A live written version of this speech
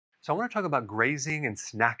So I want to talk about grazing and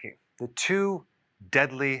snacking, the two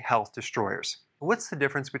deadly health destroyers. What's the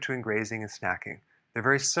difference between grazing and snacking? They're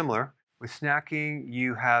very similar. With snacking,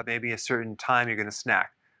 you have maybe a certain time you're going to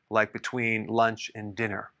snack, like between lunch and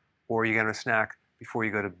dinner, or you're going to snack before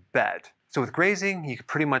you go to bed. So with grazing, you can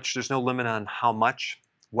pretty much, there's no limit on how much,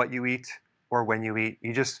 what you eat, or when you eat.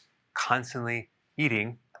 You just constantly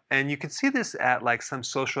eating. And you can see this at like some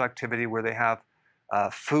social activity where they have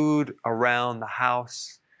food around the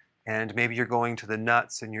house, and maybe you're going to the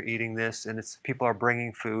nuts and you're eating this, and people are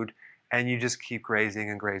bringing food, and you just keep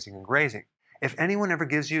grazing and grazing and grazing. If anyone ever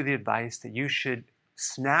gives you the advice that you should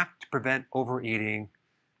snack to prevent overeating,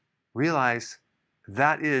 realize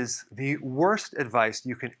that is the worst advice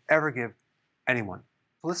you can ever give anyone.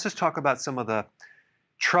 Let's just talk about some of the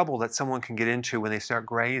trouble that someone can get into when they start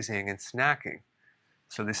grazing and snacking.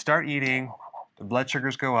 So they start eating, the blood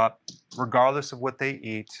sugars go up, regardless of what they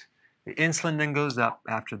eat. The insulin then goes up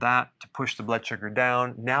after that to push the blood sugar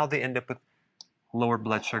down. Now they end up with lower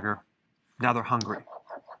blood sugar. Now they're hungry.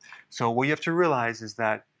 So what you have to realize is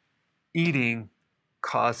that eating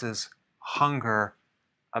causes hunger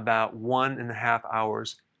about 1.5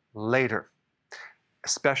 hours later,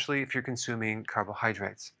 especially if you're consuming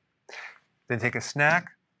carbohydrates. Then take a snack,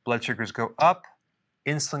 blood sugars go up,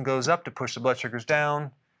 insulin goes up to push the blood sugars down.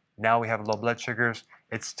 Now we have low blood sugars.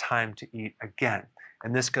 It's time to eat again.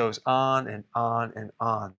 And this goes on and on and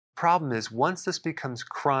on. Problem is, once this becomes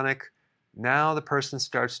chronic, now the person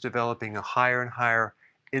starts developing a higher and higher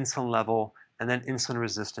insulin level, and then insulin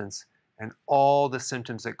resistance, and all the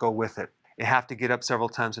symptoms that go with it. You have to get up several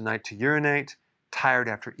times a night to urinate, tired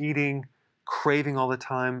after eating, craving all the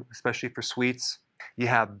time, especially for sweets. You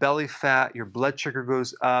have belly fat, your blood sugar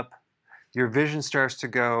goes up, your vision starts to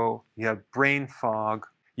go, you have brain fog,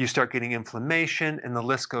 you start getting inflammation, and the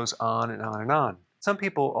list goes on and on and on. Some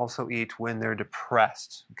people also eat when they're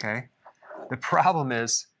depressed, okay? The problem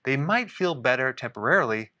is they might feel better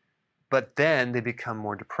temporarily, but then they become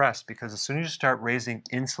more depressed because as soon as you start raising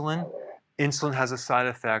insulin, insulin has a side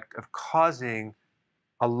effect of causing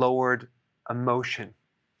a lowered emotion,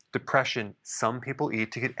 depression. Some people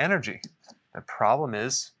eat to get energy. The problem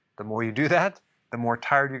is the more you do that, the more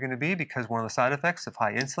tired you're going to be because one of the side effects of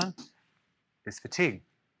high insulin is fatigue.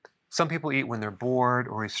 Some people eat when they're bored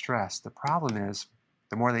or stressed. The problem is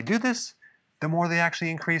the more they do this, the more they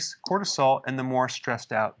actually increase cortisol and the more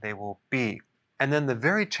stressed out they will be. And then the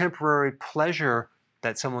very temporary pleasure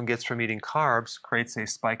that someone gets from eating carbs creates a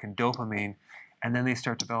spike in dopamine, and then they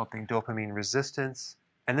start developing dopamine resistance.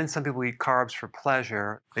 And then some people eat carbs for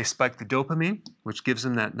pleasure. They spike the dopamine, which gives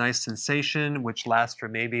them that nice sensation, which lasts for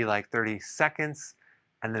maybe like 30 seconds,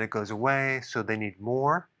 and then it goes away, so they need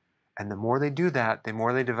more. And the more they do that, the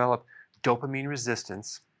more they develop dopamine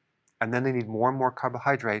resistance, and then they need more and more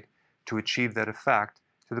carbohydrate to achieve that effect,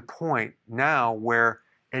 to the point now where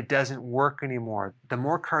it doesn't work anymore. The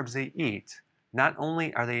more carbs they eat, not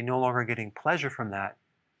only are they no longer getting pleasure from that,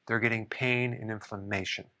 they're getting pain and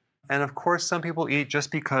inflammation. And of course, some people eat just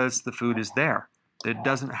because the food is there. It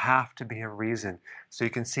doesn't have to be a reason. So you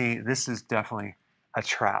can see this is definitely a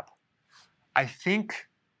trap. I think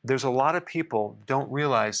there's a lot of people don't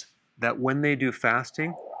realize that when they do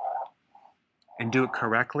fasting and do it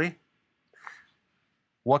correctly,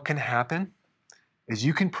 what can happen is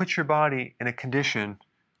you can put your body in a condition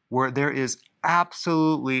where there is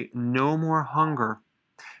absolutely no more hunger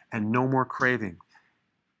and no more craving.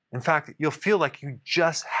 In fact, you'll feel like you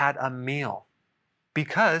just had a meal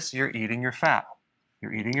because you're eating your fat.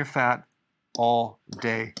 You're eating your fat all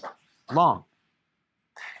day long.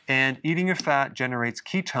 And eating your fat generates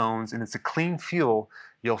ketones, and it's a clean fuel.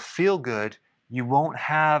 You'll feel good. You won't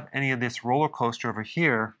have any of this roller coaster over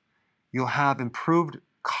here. You'll have improved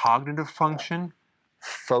cognitive function,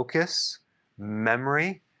 focus,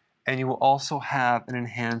 memory, and you will also have an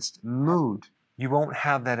enhanced mood. You won't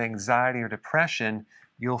have that anxiety or depression.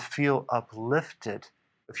 You'll feel uplifted.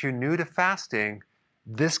 If you're new to fasting,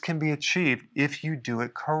 this can be achieved if you do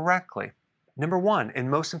it correctly. Number one,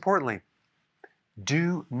 and most importantly,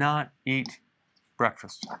 do not eat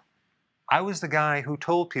breakfast. I was the guy who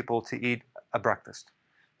told people to eat a breakfast.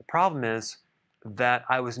 The problem is that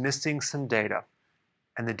I was missing some data,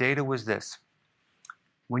 and the data was this.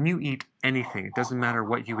 When you eat anything, it doesn't matter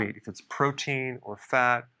what you eat, if it's protein or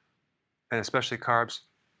fat, and especially carbs,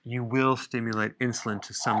 you will stimulate insulin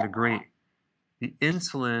to some degree. The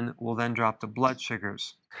insulin will then drop the blood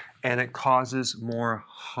sugars, and it causes more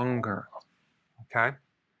hunger, okay?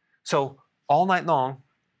 So all night long,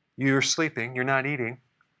 you're sleeping, you're not eating,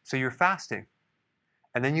 so you're fasting.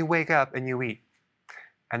 And then you wake up and you eat.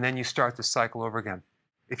 And then you start the cycle over again.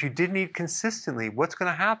 If you didn't eat consistently, what's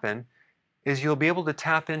going to happen is you'll be able to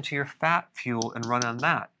tap into your fat fuel and run on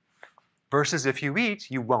that. Versus if you eat,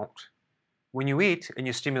 you won't. When you eat and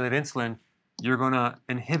you stimulate insulin, you're going to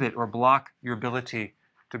inhibit or block your ability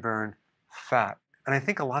to burn fat. And I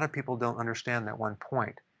think a lot of people don't understand that one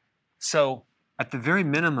point. So at the very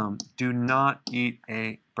minimum, do not eat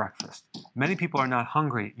a breakfast. Many people are not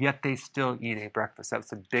hungry, yet they still eat a breakfast.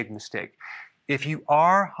 That's a big mistake. If you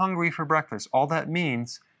are hungry for breakfast, all that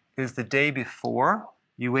means is the day before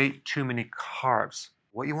you ate too many carbs.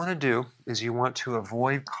 What you want to do is you want to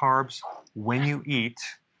avoid carbs when you eat,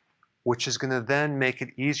 which is going to then make it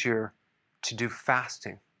easier to do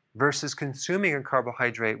fasting versus consuming a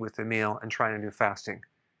carbohydrate with a meal and trying to do fasting.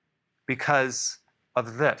 Because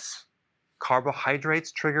of this,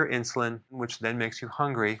 carbohydrates trigger insulin, which then makes you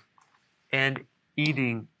hungry, and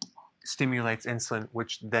eating stimulates insulin,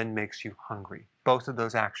 which then makes you hungry. Both of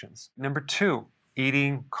those actions. Number 2,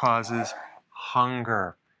 eating causes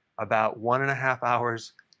hunger about 1.5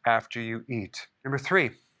 hours after you eat. Number 3,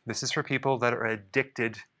 this is for people that are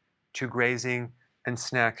addicted to grazing and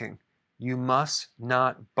snacking. You must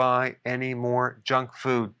not buy any more junk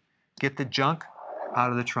food. Get the junk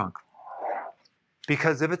out of the trunk.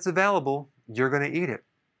 Because if it's available, you're going to eat it.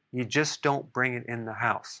 You just don't bring it in the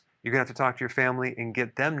house. You're going to have to talk to your family and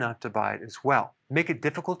get them not to buy it as well. Make it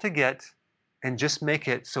difficult to get and just make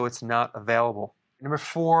it so it's not available. Number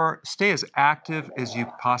 4, stay as active as you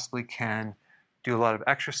possibly can. Do a lot of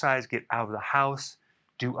exercise, get out of the house,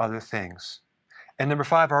 do other things. And number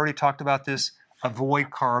 5, I already talked about this,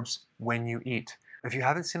 avoid carbs when you eat. If you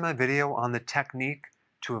haven't seen my video on the technique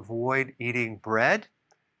to avoid eating bread,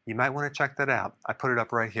 you might want to check that out. I put it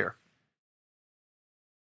up right here.